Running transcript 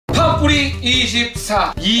popfree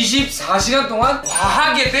 24시간 동안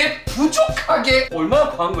과하게 대 부족하게. 얼마나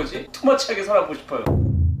과한 거지? 투머치하게 살아보고 싶어요.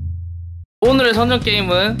 오늘의 선정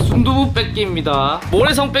게임은 순두부 뺏기입니다.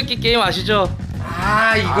 모래성 뺏기 게임 아시죠?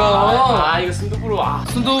 이거 순두부로.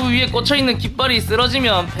 순두부 위에 꽂혀있는 깃발이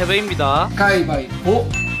쓰러지면 패배입니다. 가위바위보.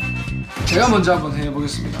 제가 먼저 한번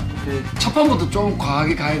해보겠습니다. 첫 판부터 좀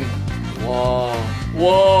과하게 가야 돼요.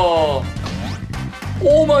 와.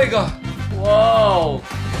 오 마이 갓. 와우.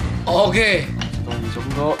 오케이. 이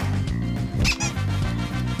정도.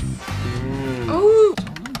 아우.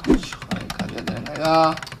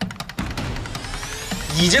 야.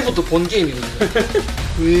 이제부터 본 게임이거든요.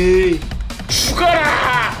 왜?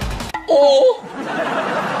 죽어라! 오!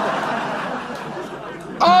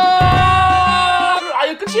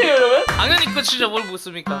 아예 끝이에요, 여러분? 당연히 끝이죠. 뭘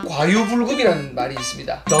묻습니까? 과유불급이라는 말이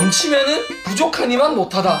있습니다. 넘치면은 부족하니만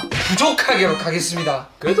못하다. 부족하게로 가겠습니다.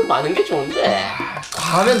 그래도 많은 게 좋은데.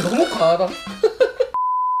 과하면 너무 과하다.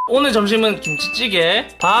 오늘 점심은 김치찌개,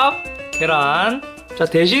 밥, 계란. 자,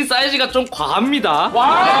 대신 사이즈가 좀 과합니다.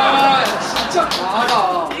 와, 진짜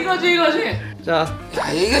과하다. 이거지. 자, 야,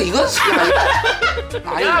 이건 진짜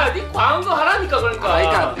야, 니 과한 거 하라니까,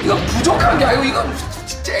 그러니까. 이거 부족한 게 아니고 이건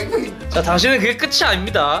진짜 자, 당신은 그게 끝이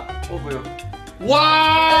아닙니다. 뭐요?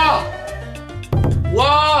 와!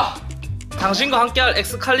 당신과 함께할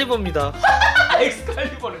엑스칼리버입니다.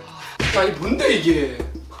 엑스칼리버를. 야, 이 뭔데 이게?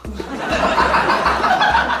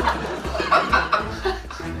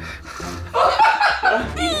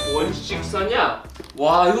 이 뭔 식사냐?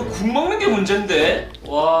 와, 이거 국 먹는 게 문제인데.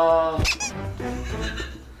 와.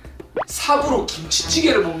 삽으로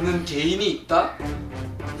김치찌개를 먹는 개인이 있다?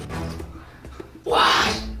 와,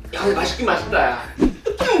 야, 맛있긴 맛있다. 야.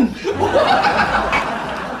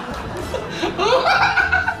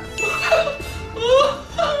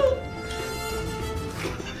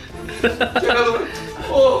 제가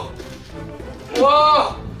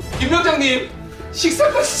와, 김병장님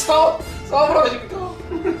식사까지 싸움을 하십니까?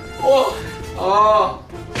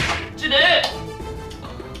 찌네.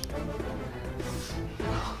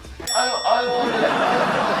 아유.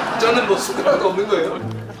 저는 뭐 숟가락도 없는 거예요?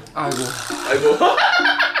 아이고.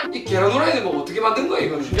 이 계란 후라이는 뭐 어떻게 만든 거예요?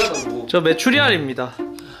 이건 신기하다고. 저 메추리알입니다.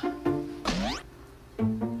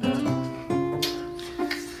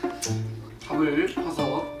 밥을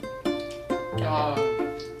파서. 야,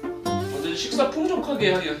 완전 식사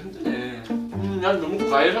풍족하게 하기가 힘드네. 난 너무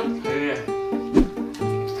과해서 돼.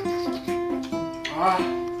 싹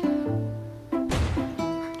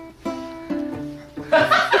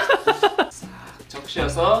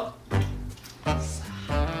적셔서.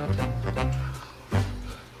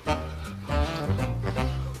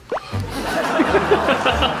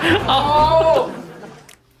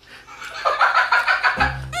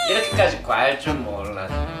 이렇게까지 과할 줄 몰라.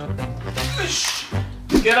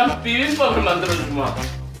 계란 비빔밥을 만들어주마.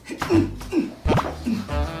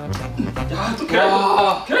 야, 또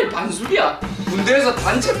계란이 반숙이야. 군대에서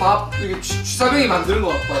단체 밥 이게 취사병이 만드는 것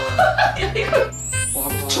같다. 와,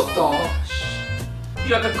 미쳤다.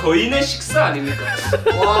 이거 약간 거인의 식사 아닙니까?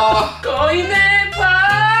 와, 거인의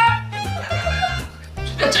밥.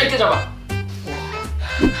 최대한 짧게 잡아.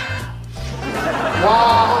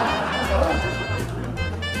 와.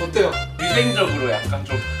 어때요? 위생적으로 약간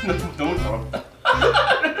좀 너무 더럽다.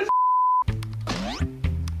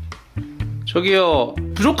 저기요,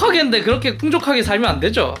 부족하게인데 그렇게 풍족하게 살면 안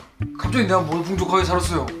되죠? 갑자기 내가 뭘 풍족하게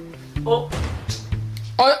살았어요?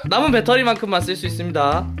 남은 배터리만큼만 쓸 수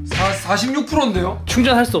있습니다. 46%인데요?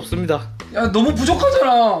 충전할 수 없습니다. 야, 너무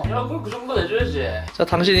부족하잖아. 야, 그럼 그 정도 내줘야지. 자,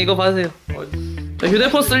 당신 이거 받으세요. 자,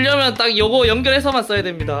 휴대폰 쓰려면 딱 요거 연결해서만 써야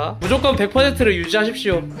됩니다. 무조건 100%를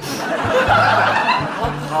유지하십시오.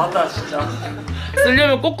 과하다 진짜.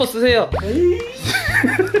 쓰려면 꽂고 쓰세요.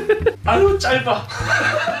 아유, 짧아.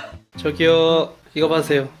 저기요, 이거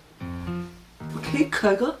받으세요.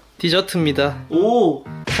 케이크가? 디저트입니다. 오.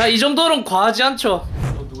 자, 이 정도는 과하지 않죠?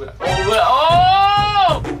 누구야? 뭐야?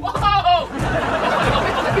 와우!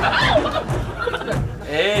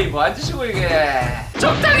 에이, 뭐 안 드시고 이게.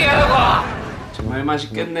 적당히 하라고. 정말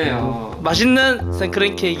맛있겠네요. 맛있는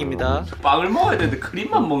생크림 케이크입니다. 빵을 먹어야 되는데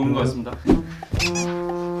크림만 먹는 것 같습니다.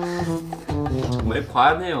 정말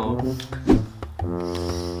과하네요.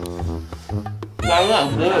 빵은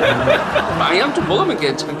안 돼. 빵이랑 좀 먹으면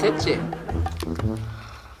괜찮겠지.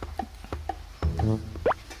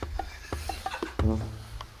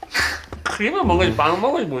 크림만 먹어야지 빵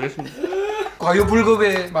먹어야지 모르겠습니다.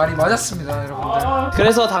 과유불급의 말이 맞았습니다, 여러분들.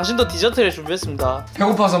 그래서 당신도 디저트를 준비했습니다.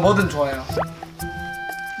 배고파서 뭐든 좋아요.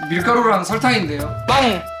 밀가루랑 설탕인데요.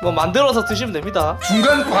 빵 뭐 만들어서 드시면 됩니다.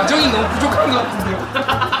 중간 과정이 너무 부족한 것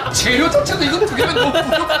같은데요. 재료 자체도 이거 두 개면 너무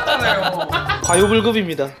부족하잖아요.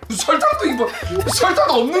 과유불급입니다. 설탕도 이거 설탕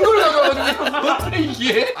없는 걸 가져가지고 뭔데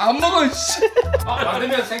이게? 안 먹어 씨.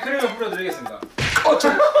 만들면 생크림을 뿌려드리겠습니다.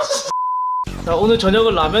 자, 오늘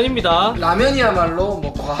저녁은 라면입니다. 라면이야말로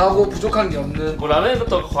뭐 과하고 부족한 게 없는. 뭐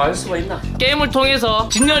라면부터 과할 수가 있나? 게임을 통해서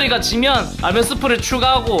진열이가 지면 라면 스프를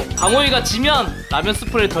추가하고 강호이가 지면 라면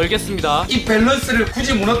스프를 덜겠습니다. 이 밸런스를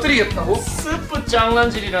굳이 무너뜨리겠다고? 스프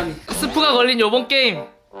장난질이라니. 스프가 걸린 요번 게임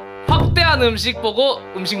확대한 음식 보고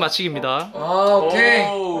음식 맞히기입니다. 아 오케이.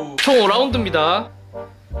 오우. 총 5라운드입니다.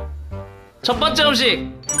 첫 번째 음식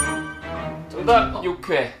정답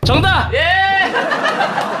육회. 정답! 예!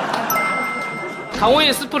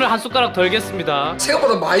 강호이의 스프를 한 숟가락 덜겠습니다.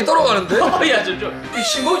 생각보다 많이 떨어가는데? 야 좀. 이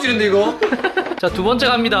싱거워지는데 이거? 자, 두 번째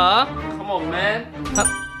갑니다. 컴온 맨.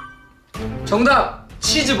 정답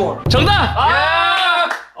치즈볼. 정답! 아!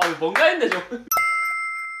 뭔가 했네 좀.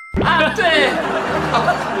 안 돼!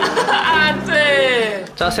 안 돼!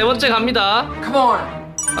 자, 세 번째 갑니다. 컴온.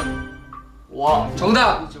 와.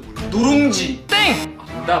 정답 누룽지. 땡!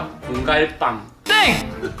 정답 공갈빵.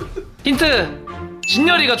 땡! 힌트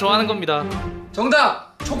진열이가 좋아하는 겁니다.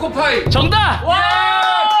 정답 초코파이. 정답! 와!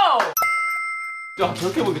 야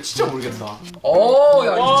저렇게 보니까 진짜 모르겠다.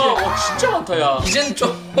 오야 와, 진짜 많다 야. 이젠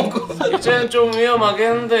좀 이제는 좀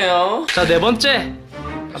위험하겠는데요. 자, 네 번째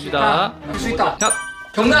갑니다. 할 수 있다. 자,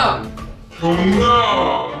 정답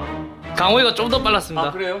강호이가 좀 더 빨랐습니다.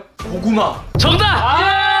 아 그래요? 고구마. 정답!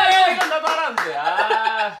 야 이건 나도 알았는데.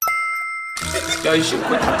 아. 야이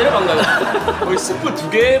스프 다 때려박나요? 거의 스프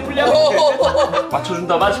 2개 분량인데.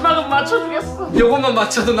 맞춰준다. 마지막은 맞춰주겠어. 요것만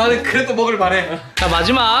맞춰도 나는 그래도 먹을 만해. 자,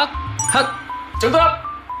 마지막 핫! 정답.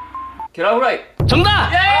 계란 후라이.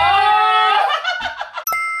 정답! 예!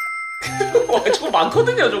 와 저거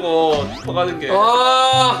많거든요 저거 퍼가는 게.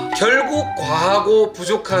 아 결국 과하고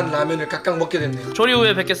부족한 라면을 각각 먹게 됐네요. 조리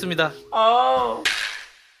후에 뵙겠습니다. 아.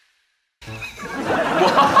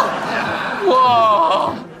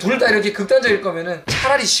 와. 둘 다 이렇게 극단적일 거면은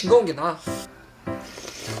차라리 싱거운 게 나아.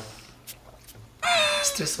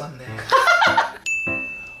 스트레스 받네.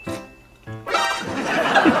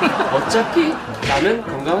 어차피 라면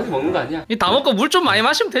건강하게 먹는 거 아니야? 이 다 먹고 물 좀 많이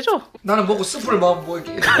마시면 되죠. 나는 먹고 스프를 뭐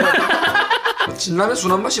이렇게 진라면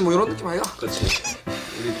순한 맛이 뭐 이런 느낌 아이가? 그렇지.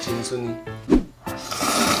 우리 진순이.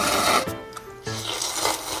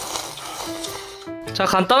 자,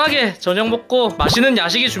 간단하게 저녁 먹고 맛있는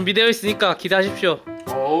야식이 준비되어 있으니까 기대하십시오.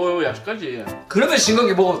 오 야식까지. 그러면 싱거운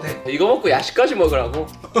게 먹어도 돼. 이거 먹고 야식까지 먹으라고? 야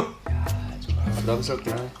정말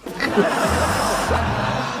부담스럽긴 하네.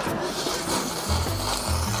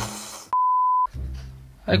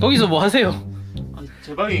 아니, 거기서 뭐 하세요? 아니,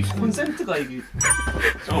 제 방에 콘센트가 이게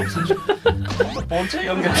좀 없어져. 본체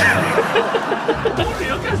연결.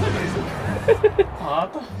 이렇게 해서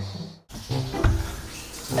아따.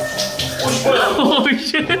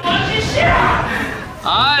 오이씨.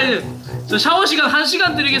 아, 저 샤워 시간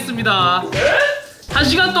 1시간 드리겠습니다.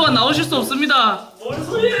 1시간 동안 나오실 수 없습니다. 뭔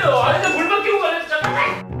소리예요? 아니 물 맡기고 가랬잖아.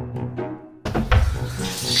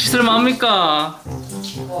 씻을만 합니까?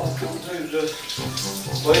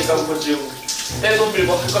 머리 감고 지금 떼돈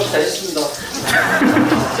밀고 할 것 다 했습니다.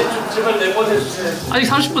 이제 좀 제발 내보내주세요. 아직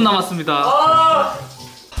 30분 남았습니다. 아!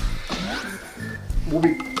 몸이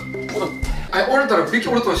아니 오늘따라 왜 이렇게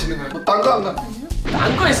오랫동안 쉬는 거야? 뭐 딴 거 안 가?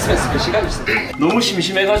 딴거 했으면 그 시간이 있어. 너무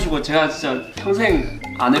심심해가지고 제가 진짜 평생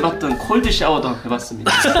안 해봤던 콜드 샤워도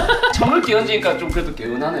해봤습니다. 처음을 끼얹으니까 좀 그래도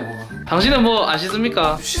개운하네 뭐. 당신은 뭐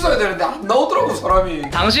아시습니까? 씻어야 되는데 안 나오더라고 사람이.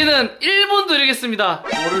 당신은 1분 드리겠습니다.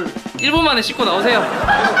 뭐를? 1분 만에 씻고 나오세요.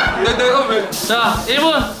 내가 왜? 자,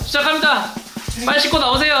 1분 시작합니다. 빨리 씻고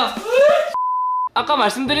나오세요. 아까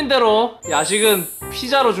말씀드린 대로 야식은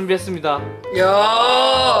피자로 준비했습니다.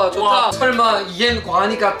 야 좋다. 와. 설마 이엔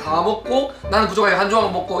과하니까 다 먹고 나는 부족하게 한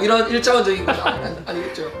조각 먹고 이런 일차원적인 거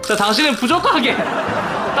아니겠죠? 자, 당신은 부족하게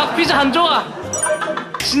딱 피자 한 조각.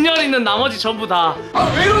 진열 있는 나머지 전부 다.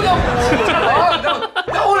 아 왜 이러냐고.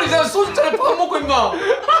 나 오늘 이제 소주잔에 밥 먹고 임마.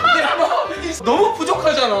 너무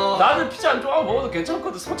부족하잖아. 나는 피자 한 조각 먹어도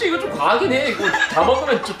괜찮거든. 솔직히 이거 좀 과하긴 해. 이거 다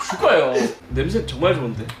먹으면 좀 죽어요. 냄새 정말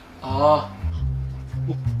좋은데. 아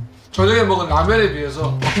저녁에 먹은 라면에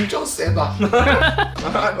비해서 엄청 세다.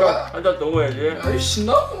 한잔 넘어야지. 아이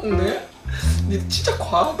신나게 먹네. 니 진짜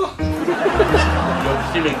과하다.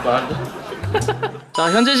 역시니까.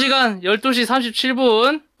 자, 현재 시간 12시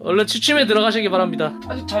 37분. 얼른 취침에 들어가시기 바랍니다.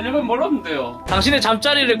 아직 자려면 멀었는데요. 당신의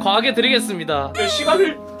잠자리를 과하게 드리겠습니다. 왜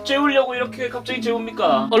시간을 재우려고 이렇게 갑자기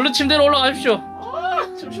재웁니까? 얼른 침대로 올라가십시오. 아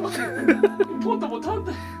잠시만. 그것도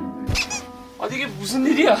못하는데. 아니 이게 무슨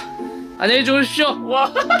일이야? 안녕히 주무십시오.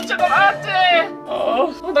 와 잠깐만 안돼.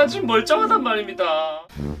 나 지금 멀쩡하단 말입니다.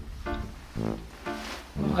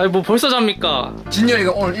 아니 뭐 벌써 잡니까?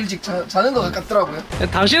 진열이가 오늘 일찍 자는 것 같더라고요.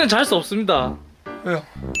 당신은 잘 수 없습니다. 왜요?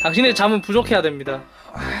 당신의 잠은 부족해야 됩니다.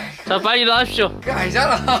 자 빨리 일어나십시오. 그게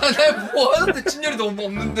아니잖아. 내가 뭐 하는데 진열이 너무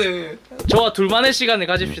없는데. 저와 둘만의 시간을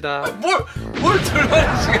가집시다. 뭘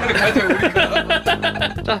둘만의 시간을 가져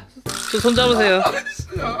우리가. 자, 저 손 잡으세요.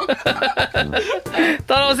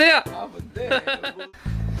 따라오세요. 아 뭔데?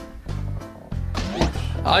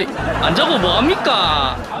 아이 안 자고 뭐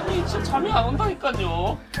합니까? 아니 진짜 잠이 안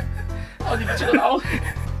온다니까요. 아니 지금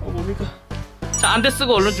뭡니까? 자 안대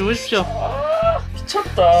쓰고 얼른 주무십시오.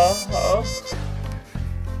 미쳤다.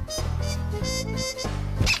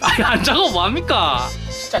 아니 안 자고 뭐 합니까?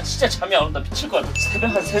 진짜 잠이 안 온다. 미칠 것 같아.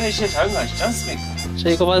 새벽 한 3, 4시에 자는 거 아시지 않습니까? 자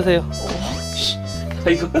이거 받으세요.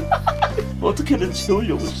 이거 어떻게든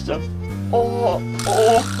재우려고 진짜.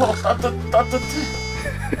 따뜻해.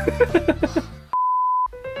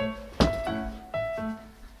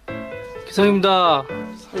 기성입니다.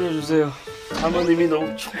 살려주세요. 사모님이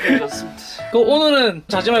너무 초조해졌습니다. 그 오늘은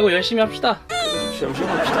자지 말고 열심히 합시다.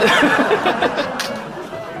 잠시만.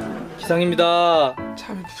 기상입니다.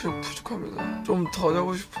 잠이 부족합니다. 좀 더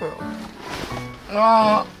자고 싶어요.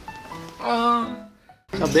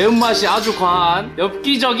 자, 매운맛이 아주 과한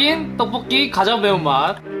엽기적인 떡볶이 가자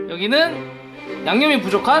매운맛. 여기는 양념이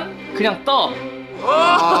부족한 그냥 떡.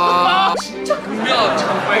 진짜 극명.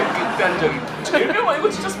 정말 극단적인. 제일 매워. 이거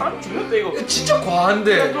진짜 사람 죽는데 이거. 진짜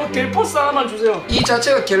과한데. 이거 겔포스 하나만 주세요. 이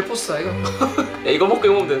자체가 겔포스야 이거. 야, 이거 먹고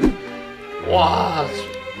이거 먹으면 되네. 와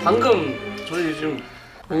방금 저희 지금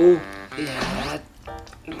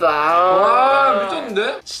와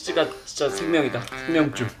미쳤는데? 치즈가 진짜 생명이다.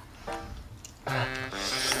 생명줄.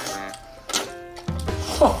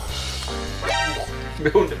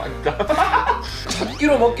 매운데 맛있다.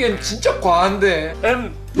 잡기로 먹기엔 진짜 과한데.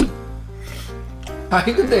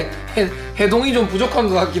 아니 근데 해동이 좀 부족한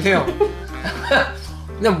것 같긴 해요.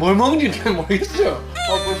 그냥 뭘 먹는지 잘 모르겠어요.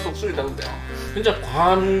 벌써 속술이다 근데. 진짜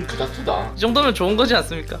과한 그 자체다. 이 정도면 좋은 거지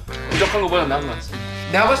않습니까? 부족한 거보다 나은 것 같습니다.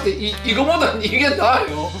 내가 봤을 때 이거보단 이게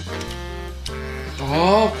나아요.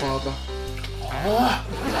 과하다.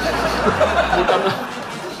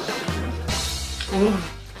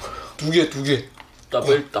 두 개.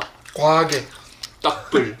 따블다. 과하게.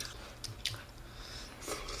 딱불.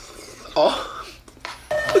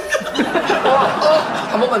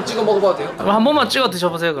 한 번만 찍어 먹어봐도 돼요? 그럼 한 번만 찍어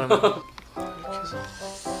드셔보세요 그러면.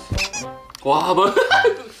 와 뭐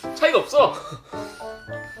차이가 없어.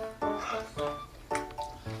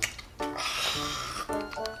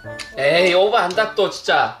 에이 오버한다 또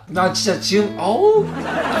진짜. 나 진짜 지금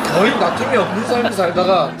거의 나툼이 없는 삶을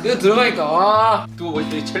살다가 이거 들어가니까 와. 두고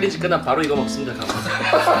보시죠. 챌린지 끝나면 바로 이거 먹습니다.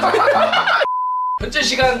 현재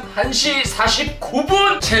시간 1시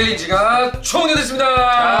 49분. 챌린지가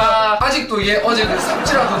종료됐습니다. 아직도 얘 어제 그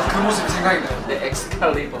삽질하던 그 모습이 생각이 나요. 네,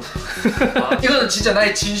 엑스칼리버. 이거는 진짜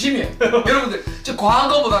나의 진심이에요. 여러분들 저 과한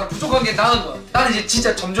거보다는 부족한 게 나은 거. 나는 이제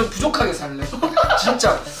진짜 점점 부족하게 살래.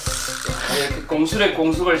 진짜. 네, 그 공술의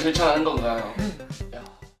공숙을 실천하는 건가요?